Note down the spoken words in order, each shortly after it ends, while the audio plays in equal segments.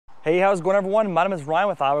Hey, how's it going, everyone? My name is Ryan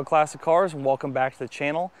with IowaClassicCars and welcome back to the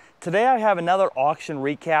channel. Today I have another auction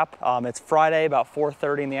recap. It's Friday about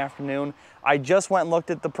 4:30 in the afternoon. I just went and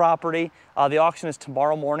looked at the property. The auction is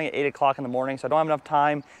tomorrow morning at 8 o'clock in the morning, so I don't have enough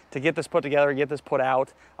time to get this put together, get this put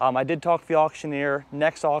out. I did talk to the auctioneer.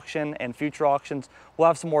 Next auction and future auctions, we'll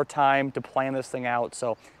have some more time to plan this thing out,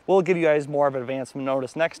 so we'll give you guys more of an advance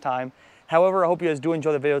notice next time. However, I hope you guys do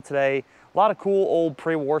enjoy the video today. A lot of cool old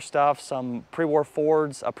pre-war stuff, some pre-war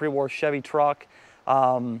Fords, a pre-war Chevy truck,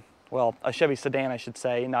 well, a Chevy sedan, I should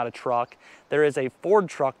say, not a truck. There is a Ford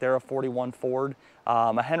truck there, a 41 Ford,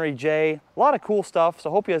 a Henry J, a lot of cool stuff. So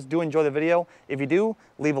I hope you guys do enjoy the video. If you do,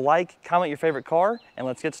 leave a like, comment your favorite car, and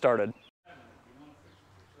let's get started.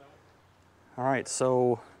 All right,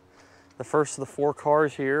 so the first of the four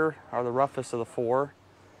cars here are the roughest of the four.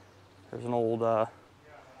 There's an old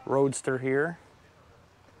Roadster here.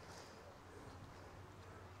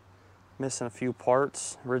 Missing a few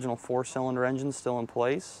parts. Original 4-cylinder engine still in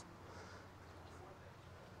place.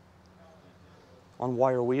 On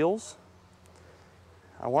wire wheels.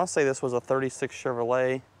 I want to say this was a 36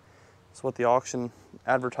 Chevrolet. That's what the auction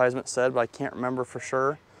advertisement said, but I can't remember for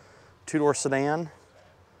sure. Two-door sedan.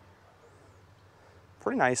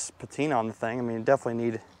 Pretty nice patina on the thing. I mean, it definitely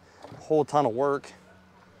need a whole ton of work.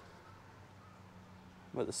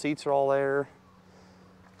 But the seats are all there.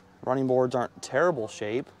 Running boards aren't in terrible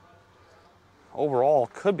shape. Overall,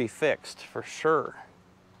 could be fixed for sure.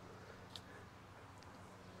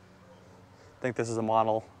 I think this is a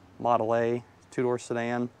Model A, two-door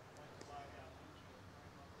sedan.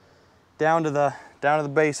 Down to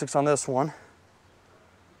the basics on this one.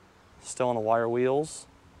 Still on the wire wheels.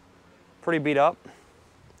 Pretty beat up.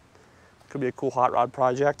 Could be a cool hot rod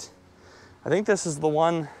project. I think this is the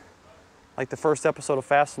one, like the first episode of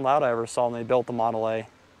Fast and Loud I ever saw when they built the Model A.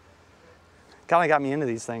 Kind of got me into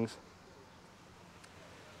these things.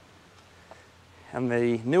 And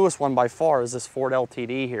the newest one by far is this Ford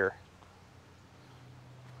LTD here.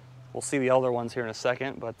 We'll see the other ones here in a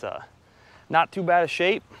second, but not too bad a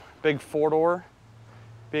shape. Big four-door.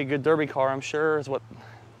 Be a good derby car, I'm sure, is what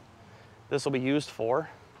this will be used for.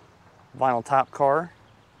 Vinyl top car.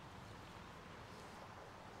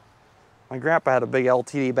 My grandpa had a big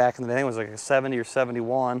LTD back in the day. It was like a 70 or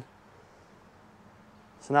 71.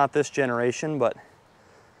 So not this generation, but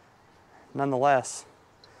nonetheless,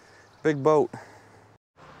 big boat.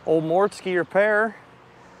 Old Mortski repair.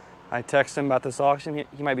 I texted him about this auction.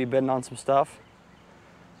 He might be bidding on some stuff.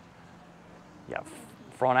 Yeah,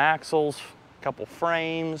 front axles, a couple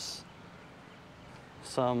frames,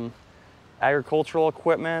 some agricultural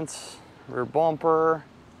equipment, rear bumper,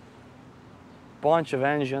 bunch of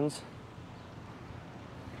engines.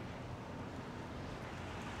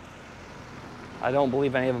 I don't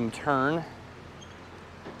believe any of them turn.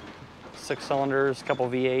 6 cylinders, a couple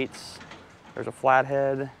V8s. There's a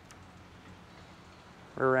flathead,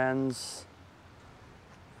 rear ends.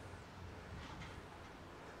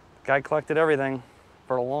 Guy collected everything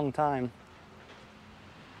for a long time.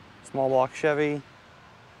 Small block Chevy.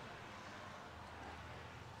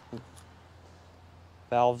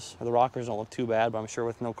 Valves, or the rockers don't look too bad, but I'm sure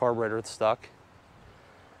with no carburetor it's stuck.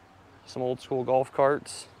 Some old school golf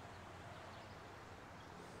carts.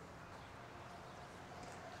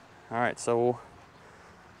 All right, so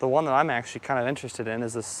the one that I'm actually kind of interested in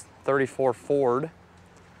is this 34 Ford,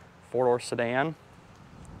 four-door sedan.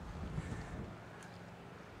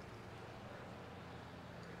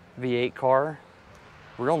 V8 car,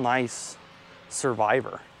 real nice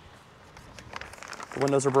Survivor. The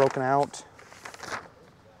windows are broken out,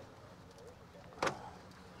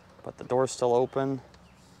 but the door's still open.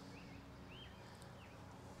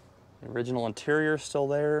 The original interior is still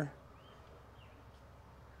there.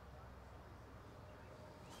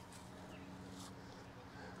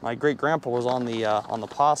 My great-grandpa was on the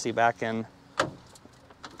posse back in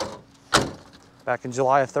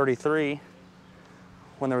July of '33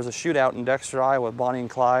 when there was a shootout in Dexter, Iowa with Bonnie and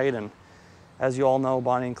Clyde, and as you all know,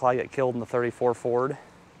 Bonnie and Clyde got killed in the 34 Ford.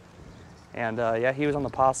 And yeah, he was on the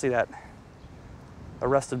posse that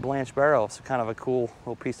arrested Blanche Barrow, so kind of a cool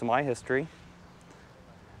little piece of my history.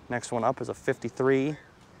 Next one up is a 53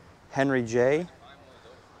 Henry J.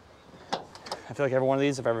 I feel like every one of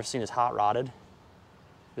these I've ever seen is hot rodded.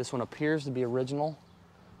 This one appears to be original,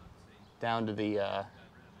 down to the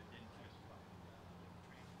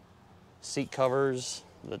seat covers,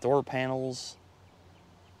 the door panels.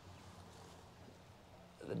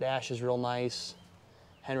 The dash is real nice.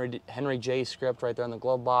 Henry J script right there on the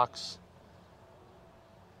glove box.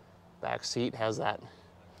 Back seat has that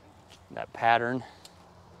pattern.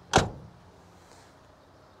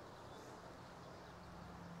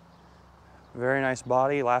 Very nice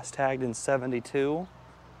body, last tagged in 72.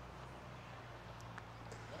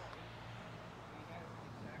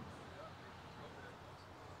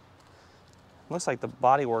 Looks like the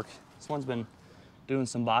body work, someone's been doing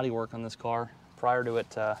some body work on this car prior to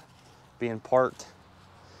it being parked.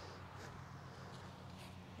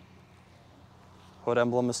 Hood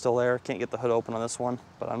emblem is still there. Can't get the hood open on this one,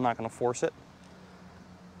 but I'm not going to force it.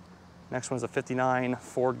 Next one's a 59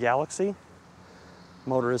 Ford Galaxy.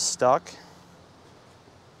 Motor is stuck.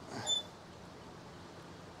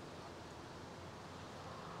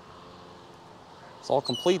 It's all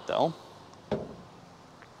complete though.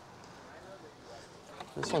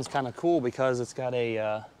 This one's kind of cool because it's got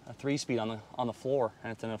a 3-speed on the floor,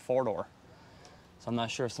 and it's in a 4-door. So I'm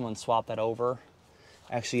not sure if someone swapped that over.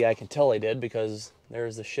 Actually, I can tell they did because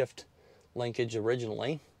there's the shift linkage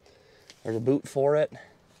originally. There's a boot for it.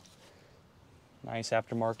 Nice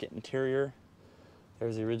aftermarket interior.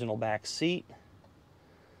 There's the original back seat.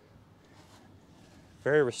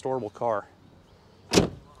 Very restorable car.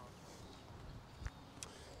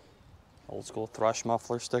 Old school thrush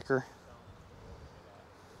muffler sticker.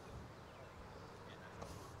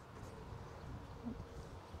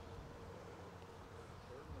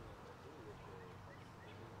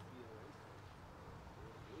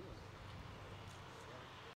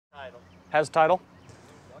 Has title.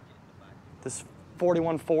 This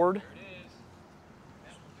 41 Ford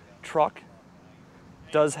truck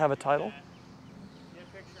does have a title. Get a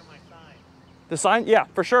picture of my sign. The sign? Yeah,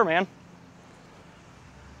 for sure, man.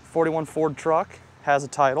 41 Ford truck has a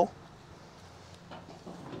title.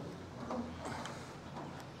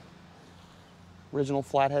 Original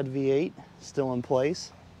flathead V8 still in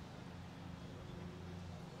place.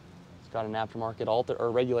 It's got an aftermarket alter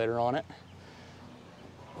or regulator on it.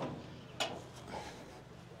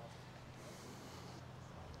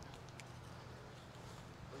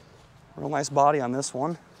 Real nice body on this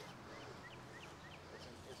one.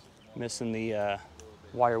 Missing the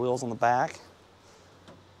wire wheels on the back.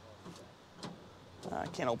 I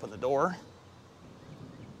can't open the door.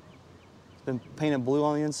 It's been painted blue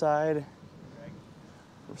on the inside.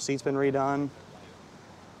 The seat's been redone.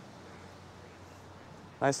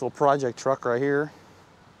 Nice little project truck right here.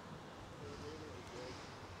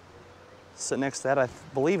 Sitting next to that, I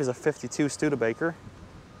believe, is a 52 Studebaker.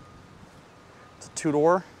 It's a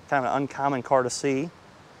 2-door. Kind of an uncommon car to see.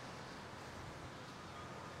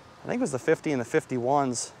 I think it was the 50 and the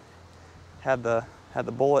 51s had the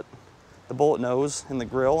bullet nose in the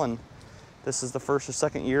grill, and this is the first or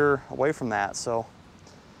second year away from that, so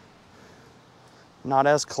not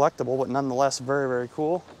as collectible, but nonetheless very, very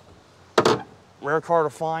cool. Rare car to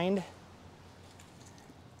find,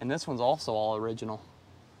 and this one's also all original.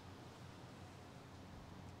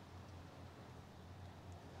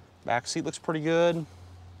 Back seat looks pretty good.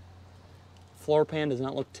 Floor pan does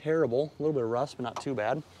not look terrible. A little bit of rust, but not too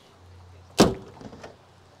bad. A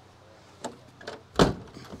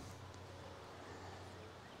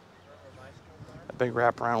big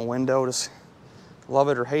wraparound window. Just love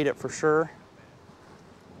it or hate it for sure.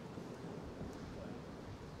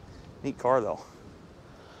 Neat car though.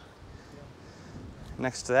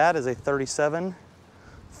 Next to that is a 37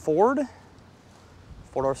 Ford,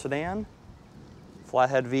 4-door sedan,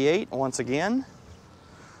 flathead V8 once again.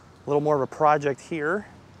 A little more of a project here,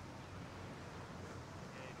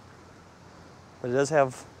 but it does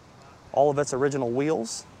have all of its original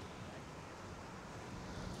wheels.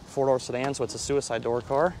 4-door sedan, so it's a suicide door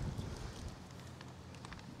car.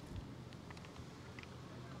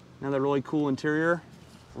 Another really cool interior.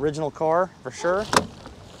 Original car for sure.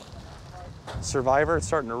 Survivor. It's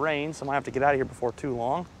starting to rain, so I might have to get out of here before too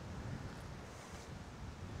long.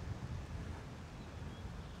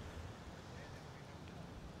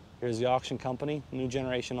 Here's the auction company, New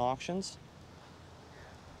Generation Auctions.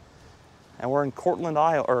 And we're in Cortland,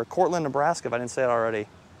 Nebraska, if I didn't say it already.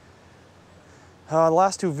 The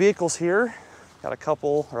last two vehicles here, got a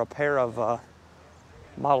couple or a pair of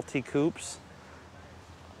Model T coupes.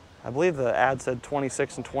 I believe the ad said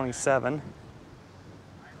 26 and 27.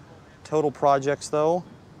 Total projects though,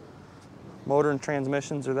 motor and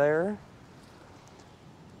transmissions are there.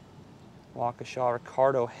 Waukesha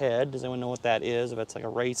Ricardo head. Does anyone know what that is? If it's like a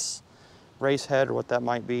race head or what that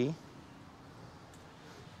might be.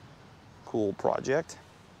 Cool project.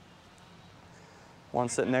 One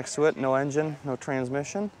sitting next to it, no engine, no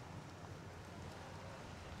transmission.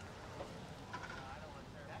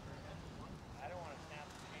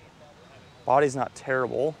 Body's not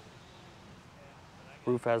terrible.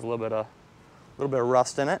 Roof has a little bit of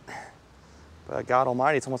rust in it. But God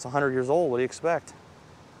almighty, it's almost 100 years old. What do you expect?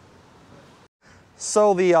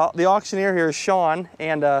 So the auctioneer here is Sean,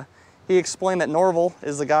 and he explained that Norval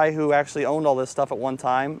is the guy who actually owned all this stuff at one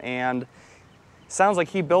time, and sounds like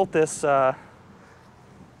he built this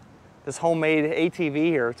this homemade ATV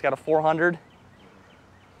here. It's got a 400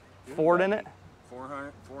 Ford in it.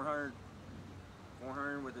 400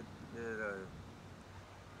 with an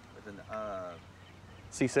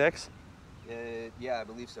C6. yeah, I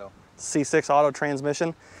believe so. C6 auto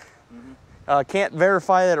transmission. Can't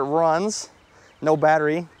verify that it runs. No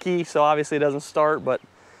battery key, so obviously it doesn't start. But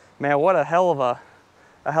man, what a hell of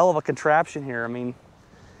a contraption here. I mean,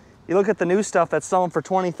 you look at the new stuff that's selling for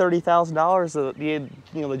 $20,000-$30,000.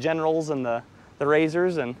 The Generals and the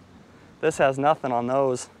Razors, and this has nothing on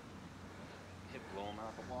those.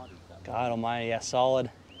 God almighty, yeah, solid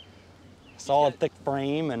thick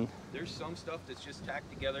frame. And there's some stuff that's just tacked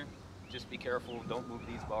together. Just be careful, don't move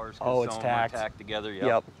these bars. Oh, it's tacked. Tacked together.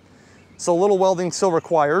 Yep. So a little welding still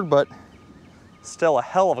required, but still a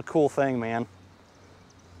hell of a cool thing, man.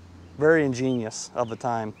 Very ingenious of the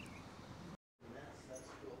time.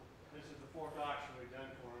 This is the 4th auction we've done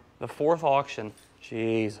for him. The 4th auction,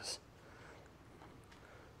 Jesus.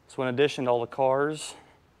 So in addition to all the cars,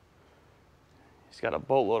 he's got a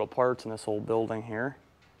boatload of parts in this whole building here.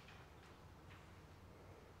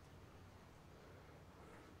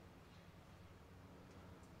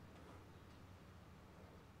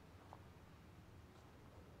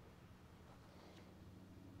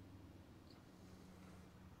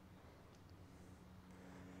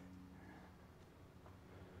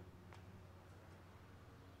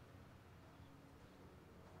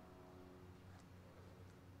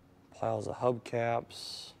 Piles of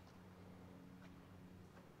hubcaps,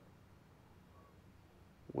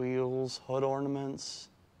 wheels, hood ornaments.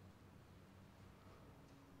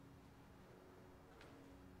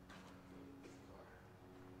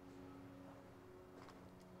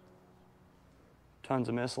 Tons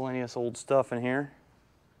of miscellaneous old stuff in here.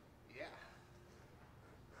 Yeah.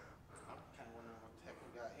 I'm kind of wondering what the heck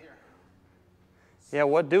we got here. Yeah,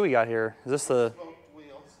 what do we got here? Is this the Smoked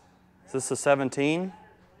wheels. is this the 17?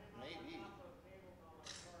 Maybe.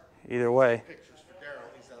 Either way. Pictures for Daryl.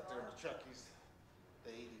 He's out there in the truck. He's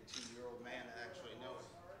the 82-year-old man that actually knows.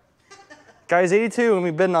 Guy's 82 and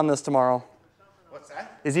we bidding on this tomorrow. What's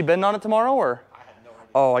that? Is he bidding on it tomorrow or? I have no idea.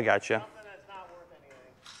 Oh, I got you. Something that's not worth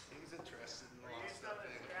anything. He's interested in a lot of Use stuff.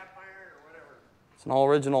 something scrap iron or whatever. It's an all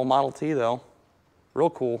original Model T though. Real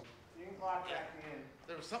cool. You can clock back in.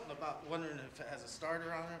 There was something about wondering if it has a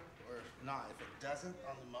starter on it or not. If it doesn't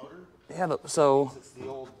on the motor, Yeah, so it's the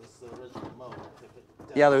original motor. If it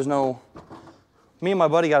doesn't, yeah, there's no. Me and my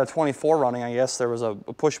buddy got a 24 running. I guess there was a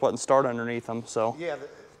push button start underneath them. So yeah,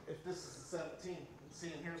 if this is the 17,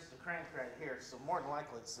 see, and here's the crank right here. So more than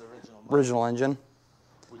likely it's the original motor. original engine.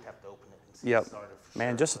 We'd have to open it and see Yep. the starter for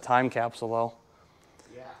Man, sure, just a time capsule though.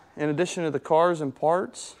 yeah. In addition to the cars and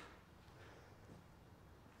parts,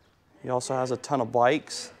 he also has a ton of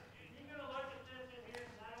bikes. You're going to look at this in here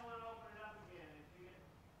and I don't want to open it up again. If you get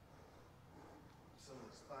Some of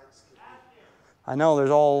the spikes could be. I know there's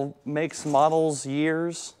all makes, models,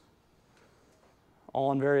 years,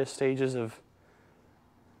 all in various stages of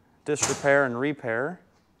disrepair and repair.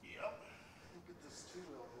 Yep. Look at this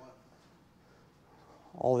two-wheel one.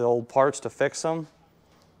 All the old parts to fix them.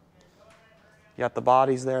 You got the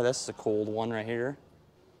bodies there. This is a cool one right here.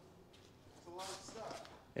 It's a lot of stuff.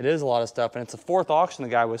 It is a lot of stuff, and it's the 4th auction the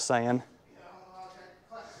guy was saying. Yeah, I don't know how to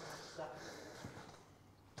collect some of this stuff.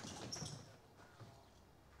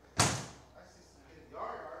 I see some good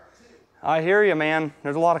yard art too. I hear you, man.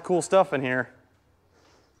 There's a lot of cool stuff in here.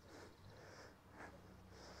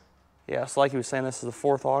 Yeah, so like he was saying, this is the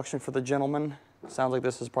 4th auction for the gentleman. Sounds like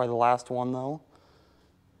this is probably the last one, though.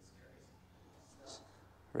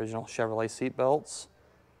 Original Chevrolet seat belts.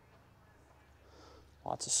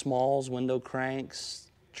 Lots of smalls, window cranks,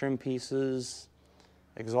 trim pieces,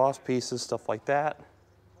 exhaust pieces, stuff like that.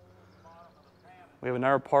 We have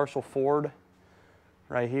another partial Ford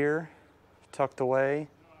right here, tucked away.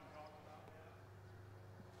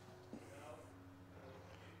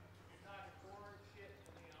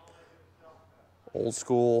 Old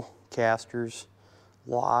school casters,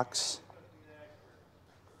 locks.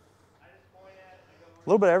 A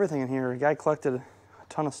little bit of everything in here. The guy collected a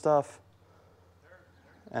ton of stuff.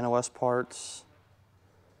 NOS parts.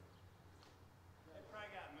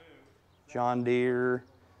 John Deere,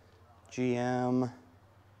 GM.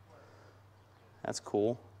 That's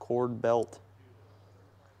cool. Cord belt.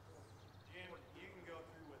 You can go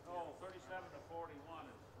through with 37 to 41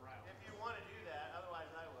 is round. If you want to do that, otherwise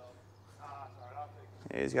I will. Sorry, I'll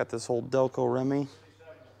take Yeah, he's got this whole Delco Remy. 37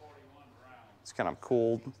 to 41 round. It's kind of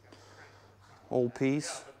cool. Old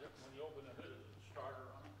piece. When you open the hood, it's a starter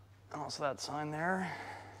on it. Oh, so that sign there.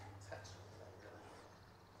 Touch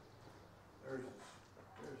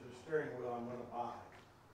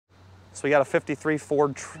So we got a 53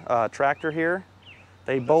 Ford tractor here.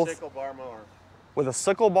 They both, sickle bar mower. with a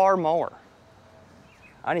sickle bar mower.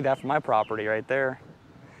 I need that for my property right there.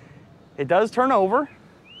 It does turn over.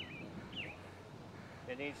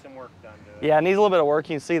 It needs some work done to it. Yeah, it needs a little bit of work.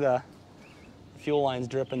 You can see the fuel lines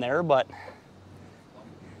dripping there, but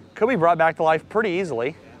could be brought back to life pretty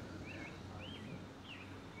easily.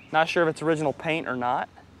 Not sure if it's original paint or not,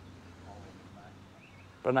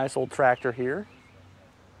 but a nice old tractor here.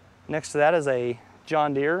 Next to that is a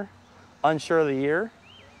John Deere, unsure of the year.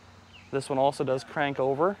 This one also does crank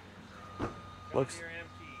over. Looks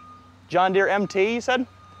John Deere MT, you said?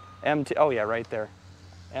 MT, oh yeah, right there.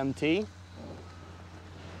 MT.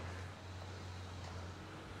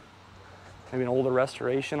 Maybe an older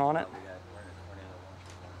restoration on it.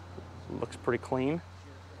 Looks pretty clean.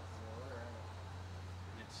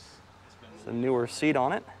 It's a newer seat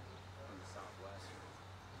on it.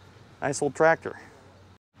 Nice old tractor.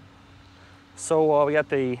 So we got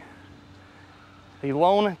the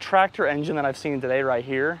lone tractor engine that I've seen today right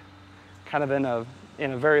here, kind of in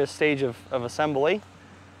a various stage of assembly.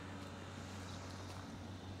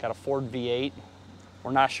 Got a Ford V8.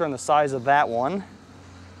 We're not sure on the size of that one.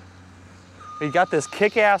 We got this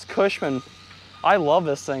kick-ass Cushman. I love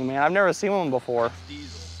this thing, man. I've never seen one before.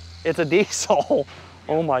 Diesel. It's a diesel. Yeah.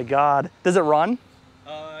 Oh my God. Does it run?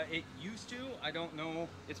 It used to. I don't know.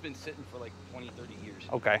 It's been sitting for like 20, 30 years.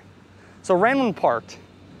 Okay. So ran when parked,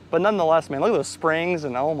 but nonetheless, man, look at those springs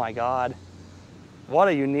and oh my God. What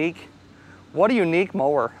a unique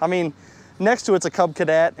mower. I mean, next to it's a Cub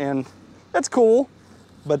Cadet and that's cool,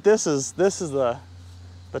 but this is the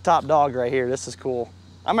top dog right here. This is cool.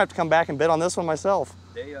 I'm gonna have to come back and bid on this one myself.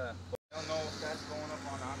 I don't know if that's going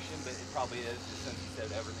up on auction, but it probably is just since he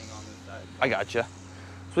said everything on this side. I gotcha.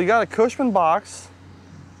 So we got a Cushman box.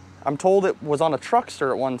 I'm told it was on a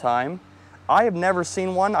truckster at one time. I have never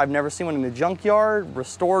seen one. I've never seen one in the junkyard,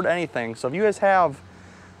 restored, anything. So if you guys have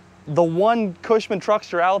the one Cushman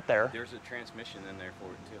truckster out there. There's a transmission in there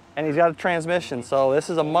for it too. And he's got a transmission. So this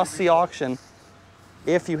is a must-see auction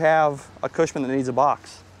if you have a Cushman that needs a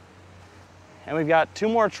box. And we've got two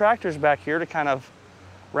more tractors back here to kind of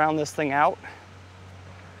round this thing out.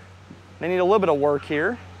 They need a little bit of work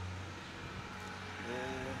here.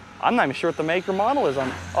 I'm not even sure what the make or model is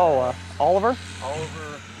on. Oh, Oliver?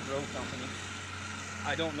 Oliver Road Company.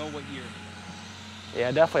 I don't know what year.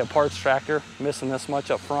 Yeah, definitely a parts tractor. Missing this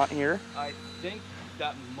much up front here. I think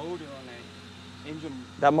that motor on the engine.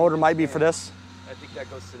 That motor might be for this. I think that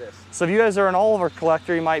goes to this. So if you guys are an Oliver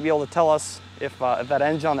collector, you might be able to tell us if that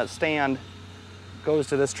engine on that stand goes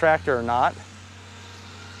to this tractor or not.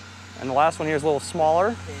 And the last one here is a little smaller.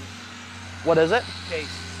 Case. What is it? Case.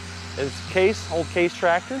 It's Case, old Case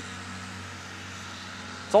tractor.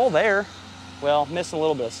 It's all there. Well, missing a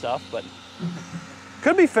little bit of stuff, but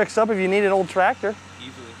could be fixed up if you need an old tractor.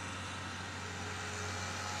 Easily.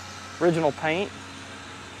 Original paint.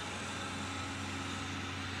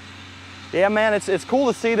 Yeah, man, it's cool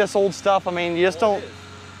to see this old stuff. I mean, you just don't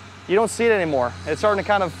see it anymore. It's starting to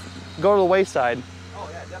kind of go to the wayside. Oh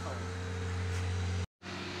yeah, definitely.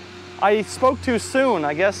 I spoke too soon.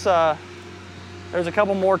 I guess there's a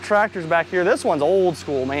couple more tractors back here. This one's old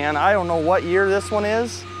school, man. I don't know what year this one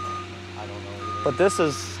is. I don't know either. But this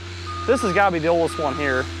has got to be the oldest one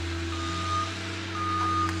here.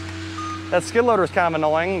 That skid loader is kind of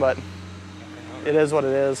annoying, but it is what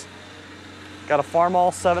it is. Got a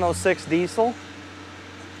Farmall 706 diesel,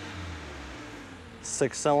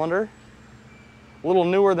 6-cylinder. A little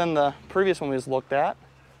newer than the previous one we just looked at.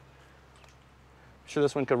 I'm sure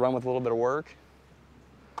this one could run with a little bit of work.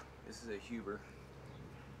 This is a Huber.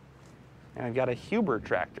 And I've got a Huber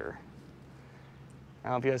tractor. I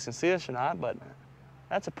don't know if you guys can see this or not, but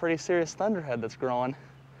that's a pretty serious thunderhead that's growing.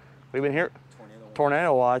 We've been here.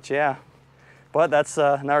 Tornado watch, yeah. But that's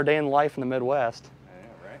another day in life in the Midwest. I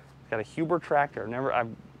know, right? Got a Huber tractor. I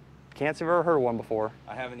can't say I've ever heard of one before.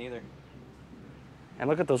 I haven't either. And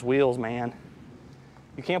look at those wheels, man.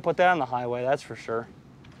 You can't put that on the highway, that's for sure.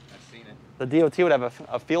 I've seen it. The DOT would have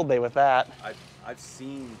a field day with that. I've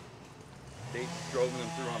seen, they drove them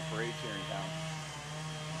through on parades here in town.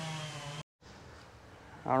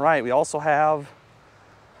 All right, we also have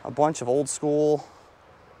a bunch of old school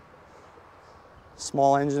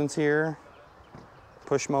small engines here,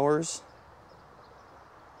 push mowers.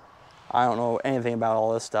 I don't know anything about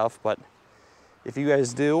all this stuff, but if you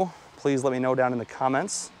guys do, please let me know down in the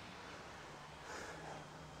comments.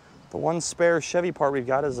 The one spare Chevy part we've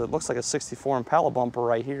got is, it looks like a 64 Impala bumper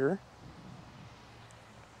right here.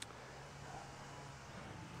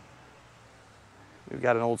 We've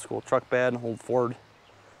got an old school truck bed, old Ford,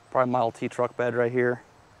 probably Model T truck bed right here.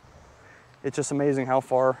 It's just amazing how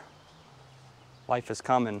far life has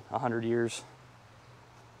come in 100 years.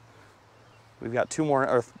 We've got two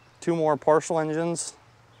more partial engines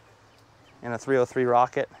and a 303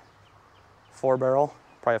 rocket, 4-barrel,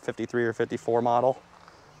 probably a 53 or 54 model.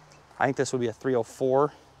 I think this would be a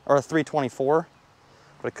 304 or a 324,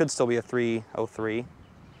 but it could still be a 303.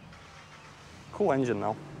 Cool engine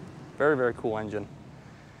though, very, very cool engine.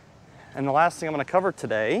 And the last thing I'm gonna cover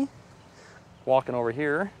today, walking over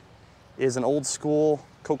here, is an old school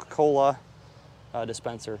Coca-Cola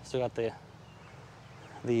dispenser. So got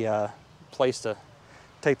the place to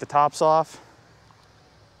take the tops off.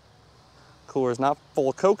 Cooler's not full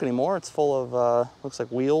of Coke anymore. It's full of, looks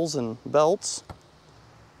like wheels and belts.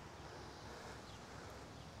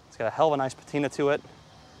 It's got a hell of a nice patina to it.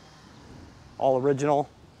 All original.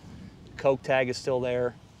 Coke tag is still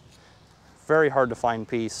there. Very hard to find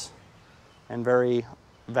piece and very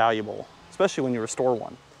valuable, especially when you restore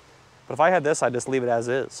one. But if I had this, I'd just leave it as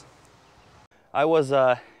is. I was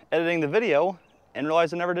editing the video and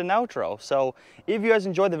realized I never did an outro. So if you guys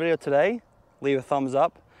enjoyed the video today, leave a thumbs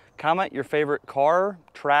up. Comment your favorite car,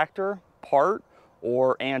 tractor, part,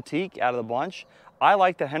 or antique out of the bunch. I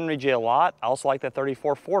like the Henry J a lot. I also like the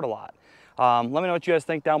 34 Ford a lot. Let me know what you guys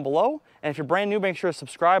think down below. And if you're brand new, make sure to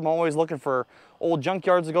subscribe. I'm always looking for old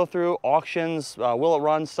junkyards to go through, auctions, will it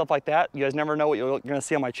run, stuff like that. You guys never know what you're gonna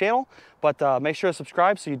see on my channel, but make sure to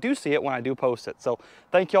subscribe so you do see it when I do post it. So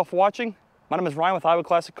thank you all for watching. My name is Ryan with Iowa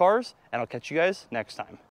Classic Cars, and I'll catch you guys next time.